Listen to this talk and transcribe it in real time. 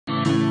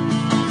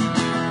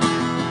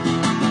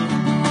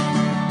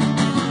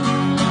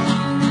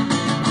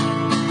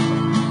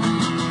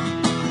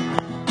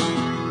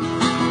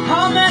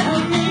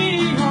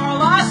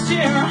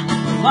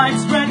light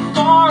spread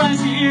far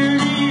as ear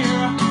to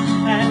ear,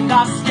 and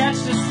I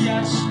sketched a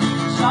sketch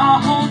which I'll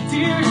hold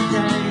dear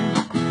today.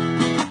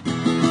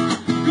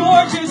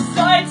 Gorgeous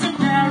sights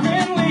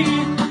apparently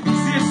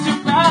exist to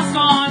pass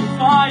on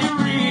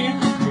fiery,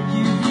 to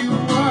give you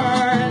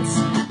words,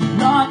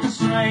 not the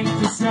strength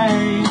to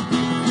say.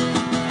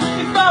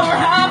 If I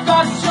were half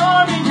as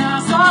charming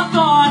as I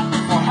thought,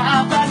 or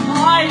half as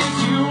bright as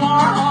you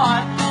are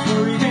hot,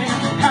 or even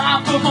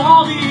half of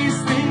all these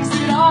things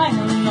that I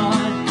am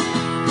not.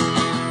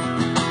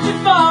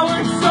 If I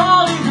were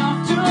tall enough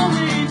to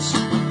reach,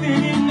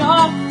 thin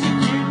enough to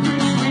get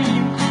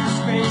between the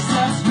space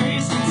that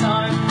space and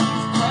time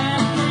is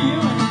planned for you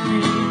and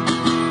me.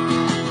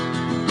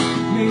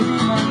 Maybe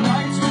my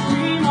nights would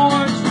be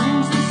more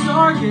dreams than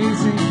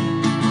stargazing.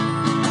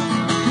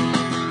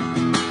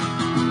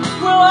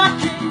 Well, I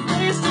came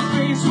face to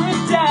face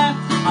with death.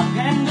 I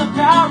penned a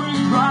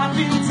paragraph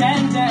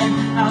intended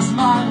as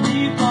my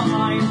leave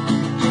behind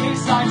in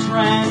case I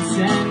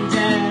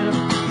transcended.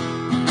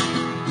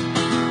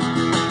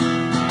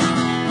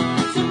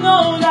 To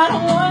know that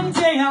one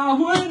day I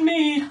would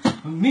meet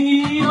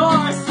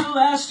your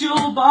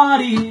celestial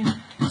body,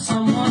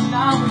 someone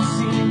that would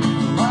seem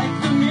like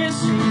the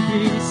missing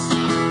piece,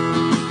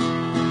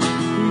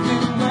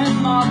 even when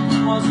my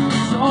puzzle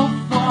so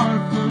far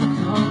from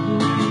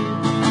complete.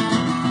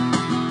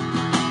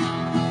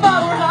 If I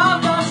were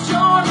half as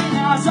charming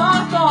as I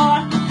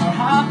thought, or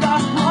half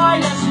as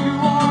bright as you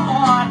are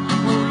hot,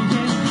 or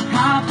even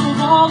half of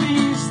all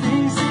these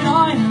things that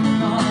I am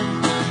not.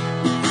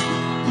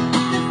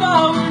 If I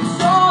were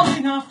tall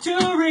enough to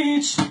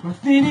reach, or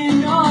thin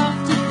enough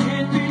to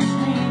fit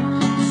between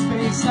the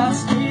space that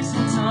space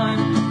and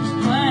time is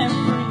planned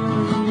for you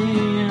and me.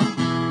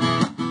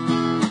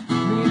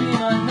 Maybe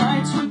my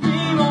nights would be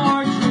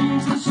more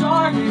dreams than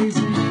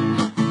stargazing.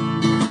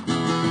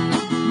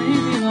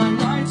 Maybe my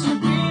nights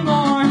would be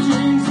more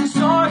dreams than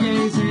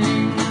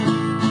stargazing.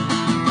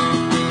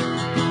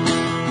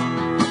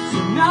 So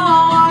now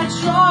I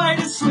try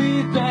to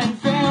sleep and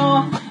fail.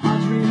 I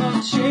dream of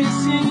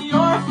chasing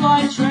your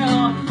flight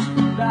trail,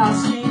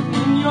 basking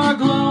in your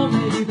glow,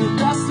 maybe the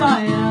best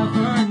I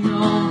ever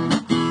know.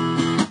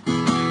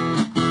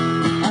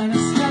 And a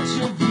sketch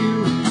of you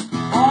is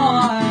all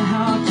I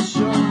have to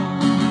show.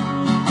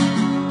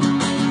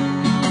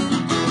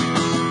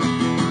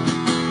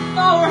 If I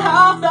were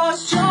half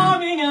as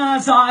charming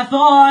as I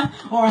thought,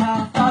 or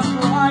half as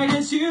bright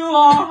as you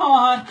are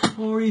hot,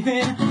 or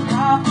even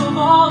half of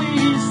all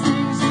these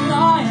things that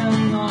I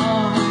am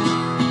not.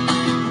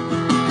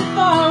 If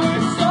I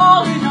were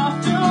tall enough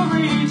to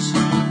reach,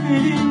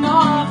 thin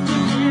enough to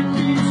fit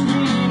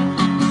between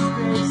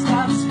space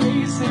that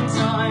space and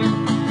time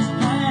is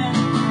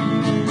planned for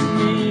you and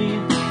me.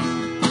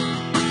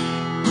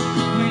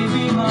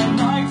 Maybe my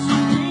nights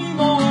would be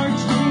more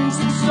dreams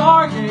than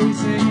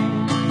stargazing.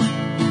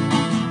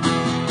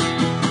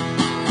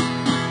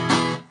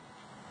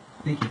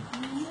 Thank you.